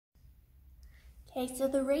Okay, so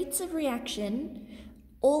the rates of reaction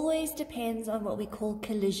always depends on what we call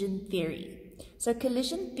collision theory. So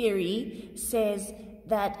collision theory says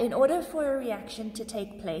that in order for a reaction to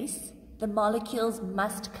take place, the molecules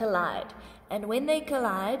must collide. And when they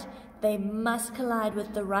collide, they must collide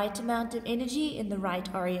with the right amount of energy in the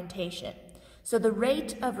right orientation. So the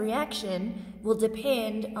rate of reaction will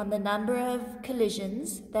depend on the number of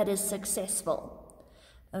collisions that is successful.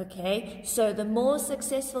 Okay, so the more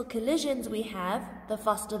successful collisions we have, the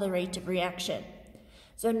faster the rate of reaction.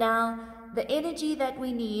 So now, the energy that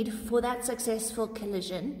we need for that successful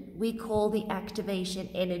collision, we call the activation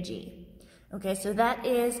energy. Okay, so that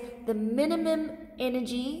is the minimum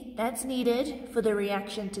energy that's needed for the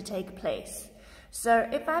reaction to take place. So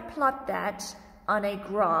if I plot that on a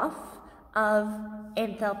graph of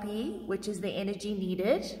enthalpy, which is the energy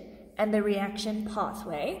needed, and the reaction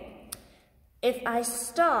pathway, if I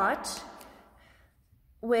start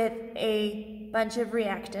with a bunch of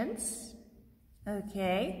reactants,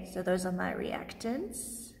 okay, so those are my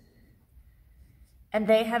reactants, and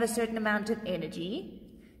they have a certain amount of energy,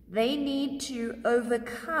 they need to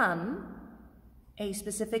overcome a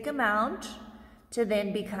specific amount to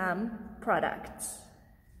then become products.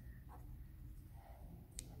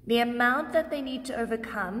 The amount that they need to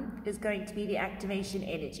overcome is going to be the activation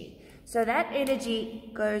energy. So that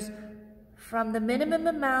energy goes from the minimum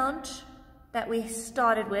amount that we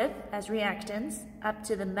started with as reactants up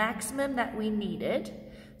to the maximum that we needed.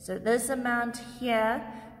 So this amount here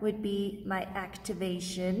would be my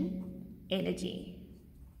activation energy.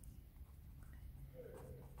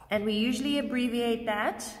 And we usually abbreviate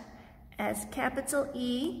that as capital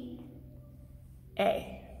E,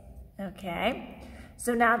 A. Okay,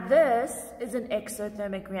 so now this is an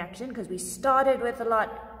exothermic reaction because we started with a lot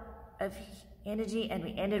of energy and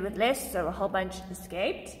we ended with less, so a whole bunch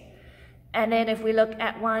escaped. And then if we look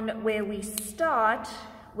at one where we start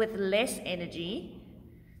with less energy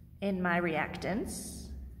in my reactants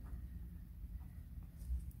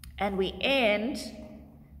and we end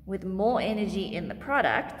with more energy in the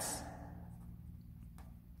products,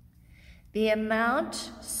 the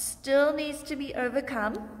amount still needs to be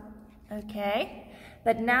overcome, okay?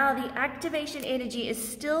 But now the activation energy is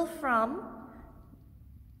still from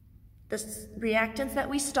the reactants that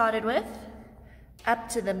we started with up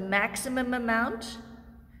to the maximum amount,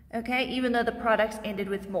 okay, even though the products ended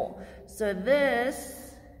with more. So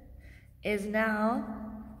this is now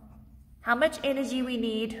how much energy we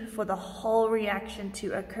need for the whole reaction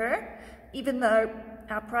to occur, even though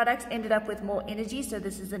our products ended up with more energy, so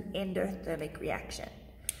this is an endothermic reaction.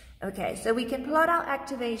 Okay, so we can plot our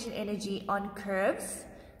activation energy on curves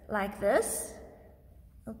like this.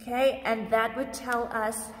 Okay, and that would tell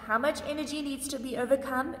us how much energy needs to be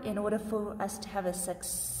overcome in order for us to have a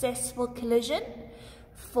successful collision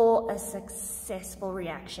for a successful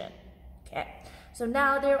reaction. Okay, so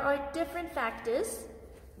now there are different factors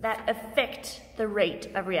that affect the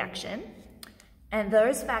rate of reaction, and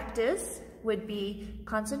those factors would be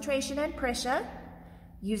concentration and pressure,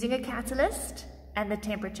 using a catalyst, and the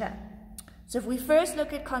temperature. So if we first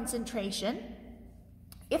look at concentration,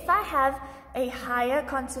 if I have a higher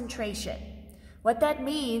concentration, what that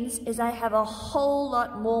means is I have a whole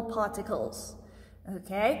lot more particles,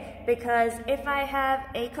 okay? Because if I have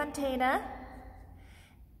a container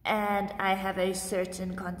and I have a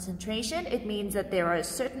certain concentration, it means that there are a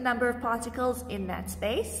certain number of particles in that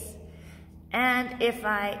space. And if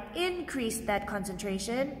I increase that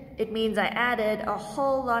concentration, it means I added a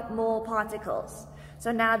whole lot more particles.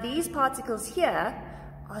 So now these particles here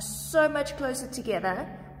are so much closer together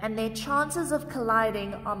and their chances of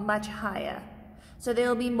colliding are much higher. So there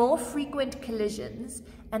will be more frequent collisions,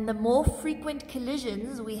 and the more frequent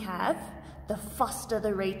collisions we have, the faster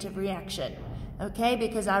the rate of reaction. Okay,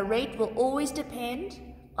 because our rate will always depend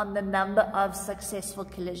on the number of successful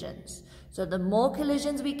collisions. So the more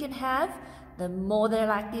collisions we can have, the more they're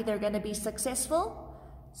likely they're going to be successful,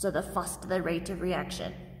 so the faster the rate of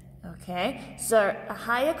reaction. Okay, so a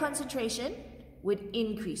higher concentration would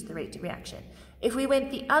increase the rate of reaction. If we went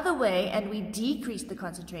the other way and we decreased the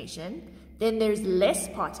concentration, then there's less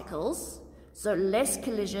particles, so less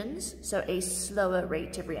collisions, so a slower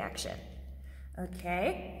rate of reaction.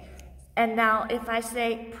 Okay, and now if I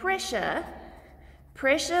say pressure,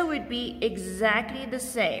 pressure would be exactly the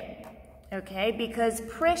same, okay, because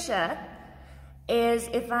pressure is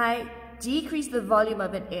if I decrease the volume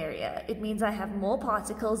of an area, it means I have more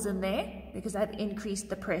particles in there because I've increased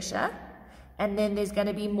the pressure, and then there's going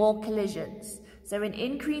to be more collisions. So an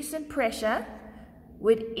increase in pressure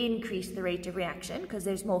would increase the rate of reaction because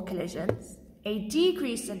there's more collisions. A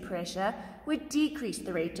decrease in pressure would decrease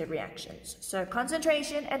the rate of reactions. So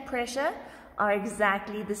concentration and pressure are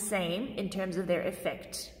exactly the same in terms of their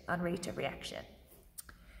effect on rate of reaction.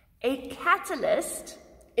 A catalyst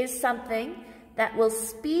is something that will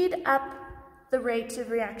speed up the rate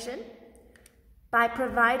of reaction by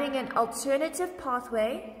providing an alternative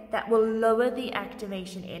pathway that will lower the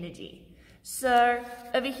activation energy. So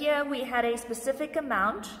over here we had a specific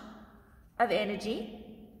amount of energy,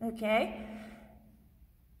 okay?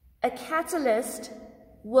 A catalyst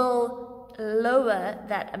will lower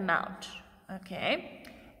that amount, okay?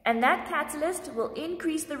 And that catalyst will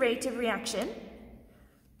increase the rate of reaction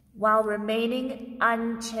while remaining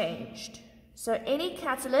unchanged. So any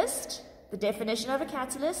catalyst, the definition of a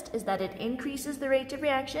catalyst is that it increases the rate of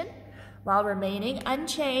reaction while remaining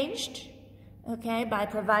unchanged, okay, by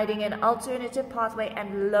providing an alternative pathway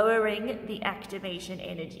and lowering the activation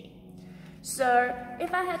energy. So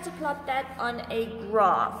if I had to plot that on a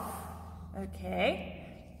graph, okay,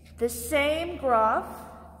 the same graph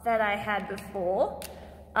that I had before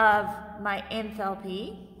of my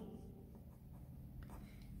enthalpy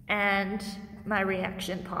and my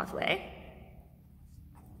reaction pathway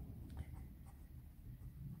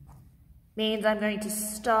means I'm going to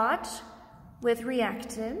start with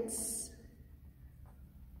reactants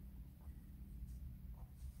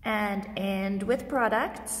and end with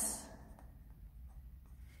products,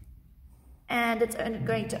 and it's only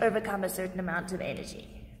going to overcome a certain amount of energy.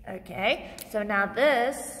 Okay, so now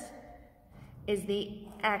this is the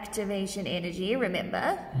activation energy,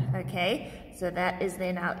 remember, okay, so that is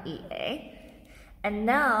then our EA. And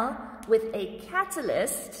now with a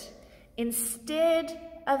catalyst, instead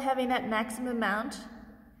of having that maximum amount,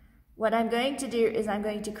 what I'm going to do is I'm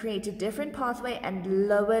going to create a different pathway and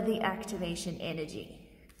lower the activation energy.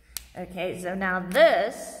 Okay, so now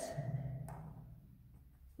this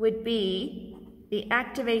would be the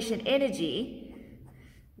activation energy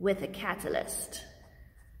with a catalyst.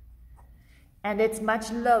 And it's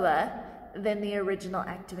much lower than the original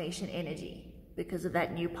activation energy because of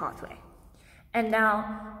that new pathway. And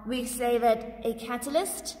now we say that a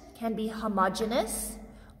catalyst can be homogeneous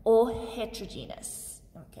or heterogeneous.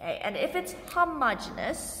 Okay, and if it's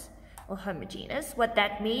homogeneous or homogeneous, what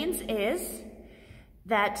that means is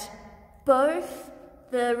that both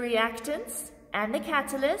the reactants and the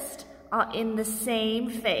catalyst are in the same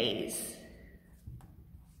phase.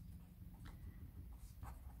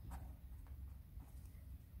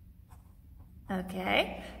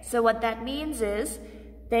 Okay, so what that means is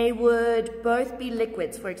they would both be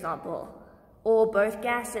liquids, for example, or both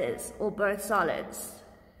gases, or both solids.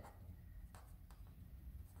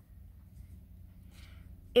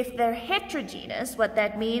 If they're heterogeneous, what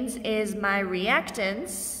that means is my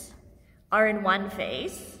reactants are in one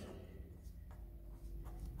phase,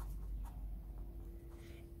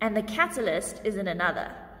 and the catalyst is in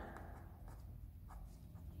another.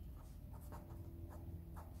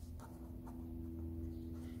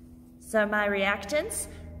 So my reactants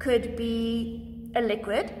could be a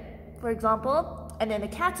liquid, for example, and then the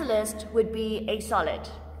catalyst would be a solid,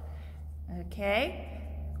 okay?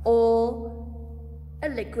 Or a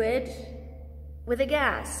liquid with a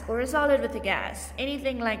gas, or a solid with a gas,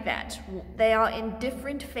 anything like that. They are in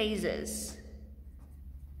different phases.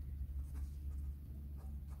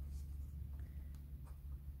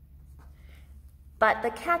 But the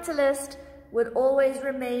catalyst would always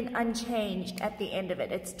remain unchanged at the end of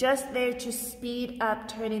it. It's just there to speed up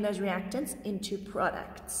turning those reactants into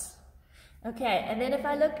products. Okay, and then if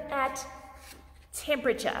I look at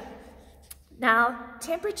temperature. Now,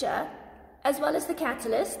 temperature, as well as the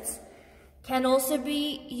catalysts, can also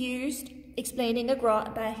be used explaining a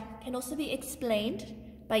graph can also be explained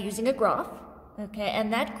by using a graph. Okay,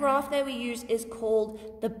 and that graph that we use is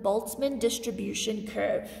called the Boltzmann distribution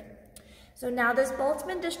curve. So now this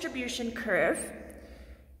Boltzmann distribution curve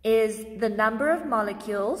is the number of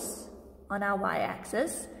molecules on our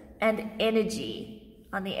y-axis and energy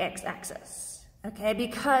on the x-axis, okay?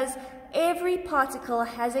 Because every particle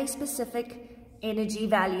has a specific energy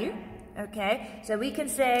value, okay? So we can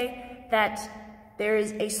say that there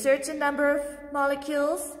is a certain number of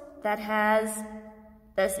molecules that has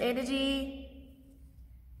this energy.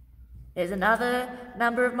 There's another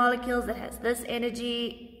number of molecules that has this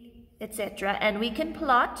energy, etc. And we can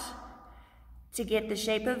plot to get the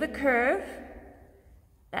shape of a curve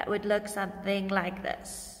that would look something like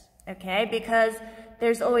this, okay? Because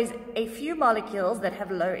there's always a few molecules that have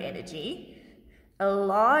low energy, a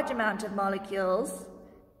large amount of molecules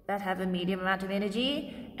that have a medium amount of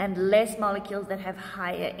energy, and less molecules that have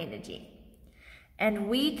higher energy. And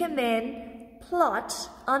we can then plot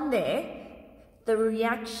on there the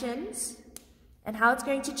reactions and how it's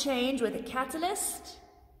going to change with a catalyst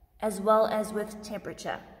as well as with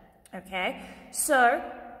temperature. Okay, so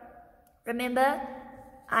remember,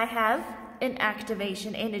 I have an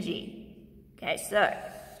activation energy. Okay, so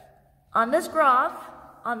on this graph,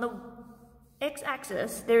 on the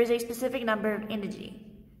x-axis, there is a specific number of energy,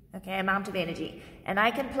 okay, amount of energy, and I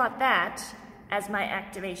can plot that as my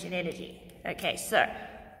activation energy. Okay, so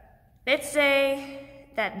let's say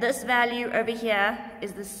that this value over here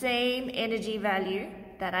is the same energy value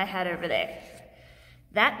that I had over there.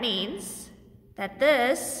 That means that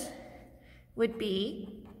this would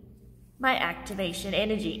be my activation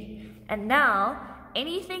energy. And now,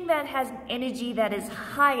 anything that has energy that is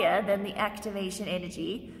higher than the activation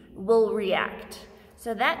energy will react.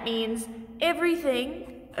 So that means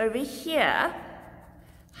everything over here,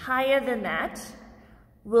 higher than that,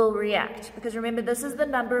 will react. Because remember, this is the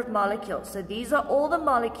number of molecules. So these are all the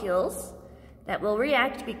molecules that will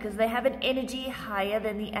react because they have an energy higher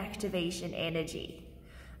than the activation energy.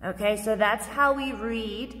 Okay, so that's how we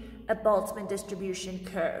read a Boltzmann distribution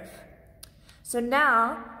curve. So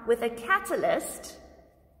now, with a catalyst,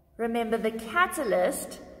 remember the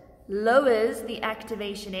catalyst lowers the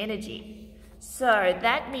activation energy. So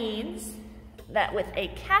that means that with a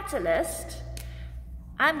catalyst,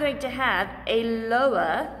 I'm going to have a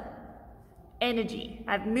lower energy.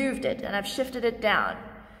 I've moved it and I've shifted it down.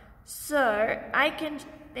 So I can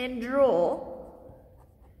then draw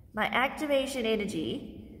my activation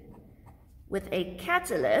energy with a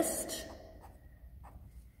catalyst,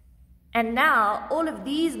 and now all of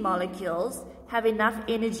these molecules have enough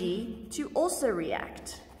energy to also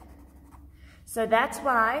react. So that's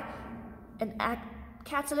why an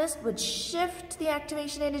catalyst would shift the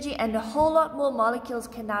activation energy and a whole lot more molecules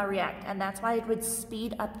can now react, and that's why it would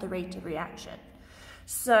speed up the rate of reaction.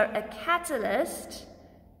 So a catalyst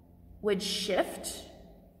would shift,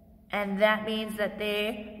 and that means that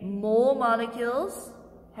more molecules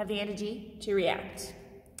have the energy to react.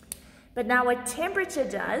 But now what temperature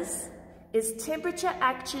does is temperature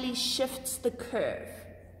actually shifts the curve,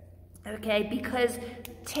 okay, because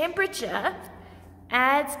temperature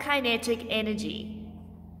adds kinetic energy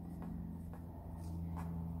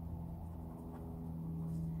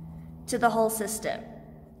to the whole system.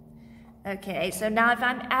 Okay, so now if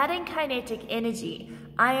I'm adding kinetic energy,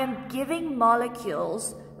 I am giving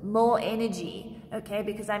molecules more energy, okay,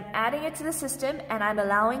 because I'm adding it to the system and I'm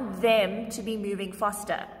allowing them to be moving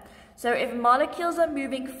faster. So if molecules are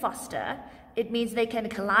moving faster, it means they can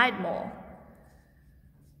collide more.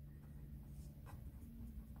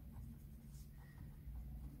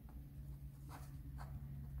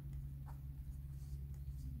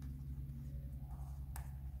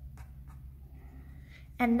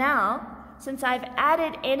 And now, since I've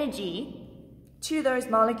added energy to those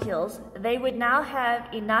molecules, they would now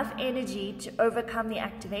have enough energy to overcome the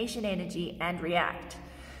activation energy and react.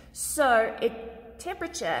 So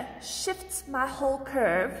temperature shifts my whole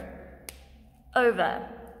curve over,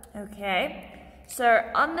 okay? So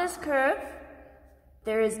on this curve,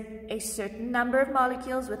 there is a certain number of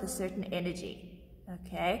molecules with a certain energy,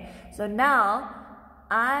 okay? So now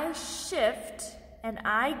I shift and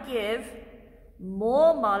I give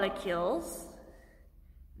more molecules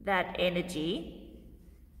that energy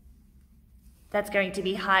that's going to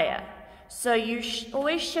be higher. So you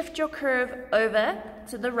always shift your curve over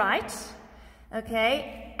to the right,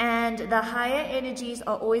 okay, and the higher energies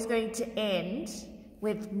are always going to end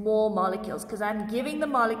with more molecules because I'm giving the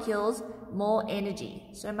molecules more energy.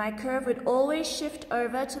 So my curve would always shift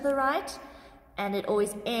over to the right and it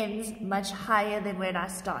always ends much higher than when I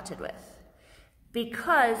started with.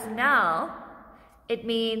 Because now it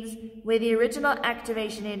means where the original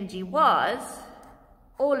activation energy was,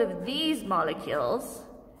 all of these molecules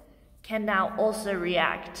can now also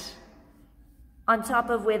react on top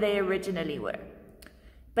of where they originally were.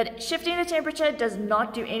 But shifting the temperature does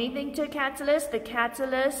not do anything to a catalyst. The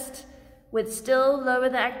catalyst would still lower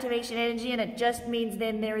the activation energy, and it just means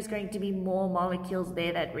then there is going to be more molecules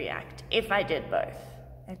there that react, if I did both,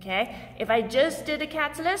 okay? If I just did a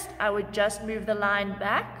catalyst, I would just move the line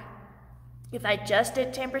back. If I just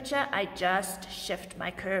did temperature, I just shift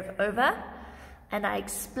my curve over. And I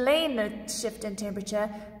explain the shift in temperature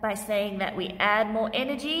by saying that we add more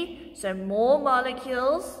energy, so more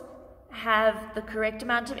molecules have the correct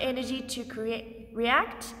amount of energy to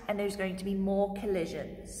react, and there's going to be more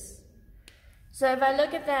collisions. So if I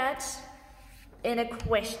look at that in a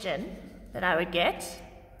question that I would get,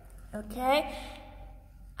 okay,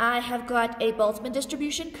 I have got a Boltzmann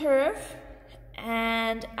distribution curve,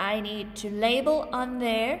 and I need to label on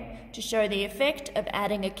there to show the effect of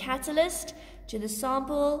adding a catalyst to the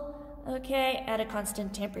sample, okay, at a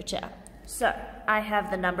constant temperature. So I have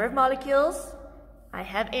the number of molecules, I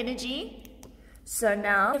have energy, So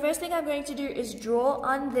now, the first thing I'm going to do is draw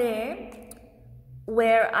on there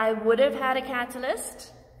where I would have had a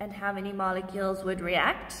catalyst and how many molecules would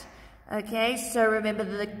react. Okay, so remember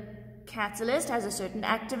the catalyst has a certain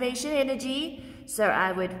activation energy, so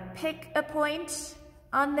I would pick a point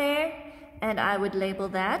on there and I would label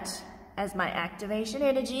that as my activation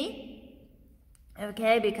energy.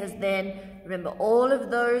 Okay, because then remember all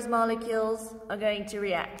of those molecules are going to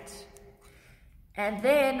react. And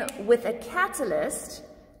then with a catalyst,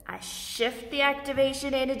 I shift the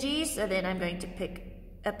activation energy, so then I'm going to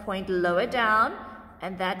pick a point lower down,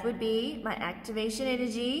 and that would be my activation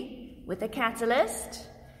energy with a catalyst.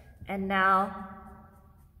 And now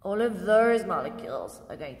all of those molecules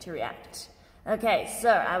are going to react. Okay, so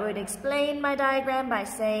I would explain my diagram by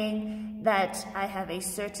saying that I have a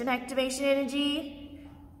certain activation energy,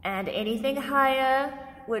 and anything higher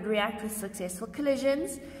would react with successful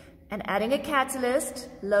collisions. And adding a catalyst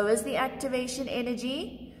lowers the activation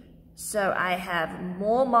energy, so I have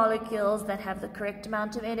more molecules that have the correct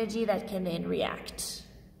amount of energy that can then react.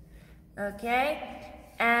 Okay,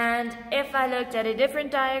 and if I looked at a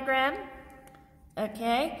different diagram,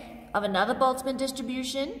 okay, of another Boltzmann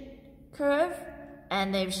distribution curve,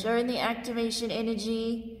 and they've shown the activation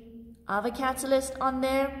energy of a catalyst on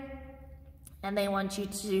there, and they want you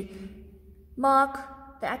to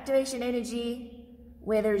mark the activation energy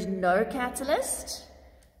where there's no catalyst.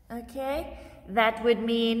 Okay, that would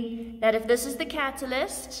mean that if this is the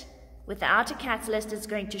catalyst, without a catalyst it's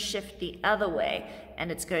going to shift the other way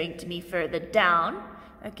and it's going to be further down,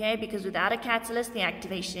 okay, because without a catalyst the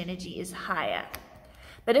activation energy is higher.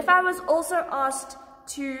 But if I was also asked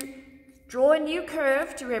to draw a new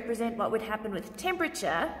curve to represent what would happen with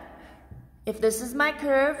temperature, if this is my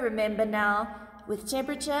curve, remember now with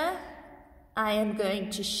temperature I am going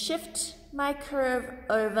to shift my curve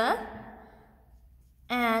over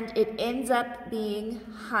and it ends up being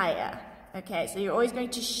higher. Okay, so you're always going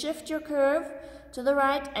to shift your curve to the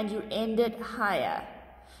right and you end it higher.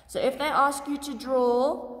 So if they ask you to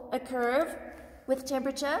draw a curve with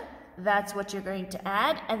temperature, that's what you're going to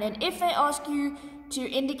add. And then if they ask you to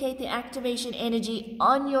indicate the activation energy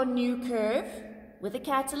on your new curve with a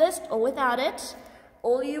catalyst or without it,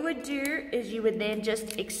 all you would do is you would then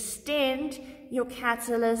just extend your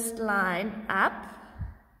catalyst line up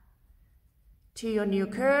to your new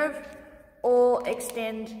curve, or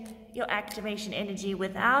extend your activation energy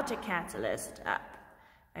without a catalyst up.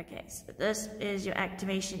 Okay, so this is your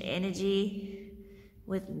activation energy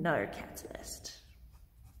with no catalyst.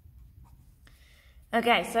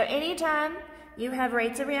 Okay, so anytime you have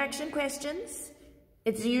rates of reaction questions,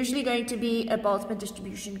 it's usually going to be a Boltzmann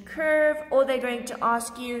distribution curve, or they're going to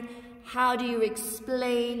ask you, how do you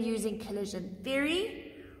explain using collision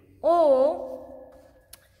theory? Or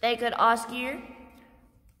they could ask you,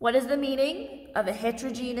 what is the meaning of a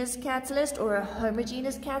heterogeneous catalyst or a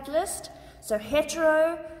homogeneous catalyst? So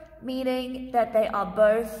hetero meaning that they are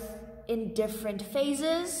both in different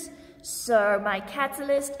phases. So my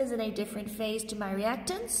catalyst is in a different phase to my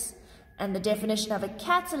reactants. And the definition of a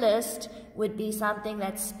catalyst would be something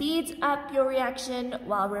that speeds up your reaction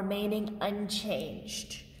while remaining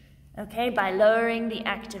unchanged. Okay, by lowering the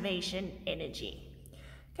activation energy.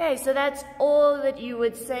 Okay, so that's all that you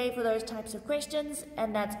would say for those types of questions,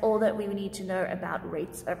 and that's all that we need to know about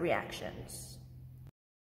rates of reactions.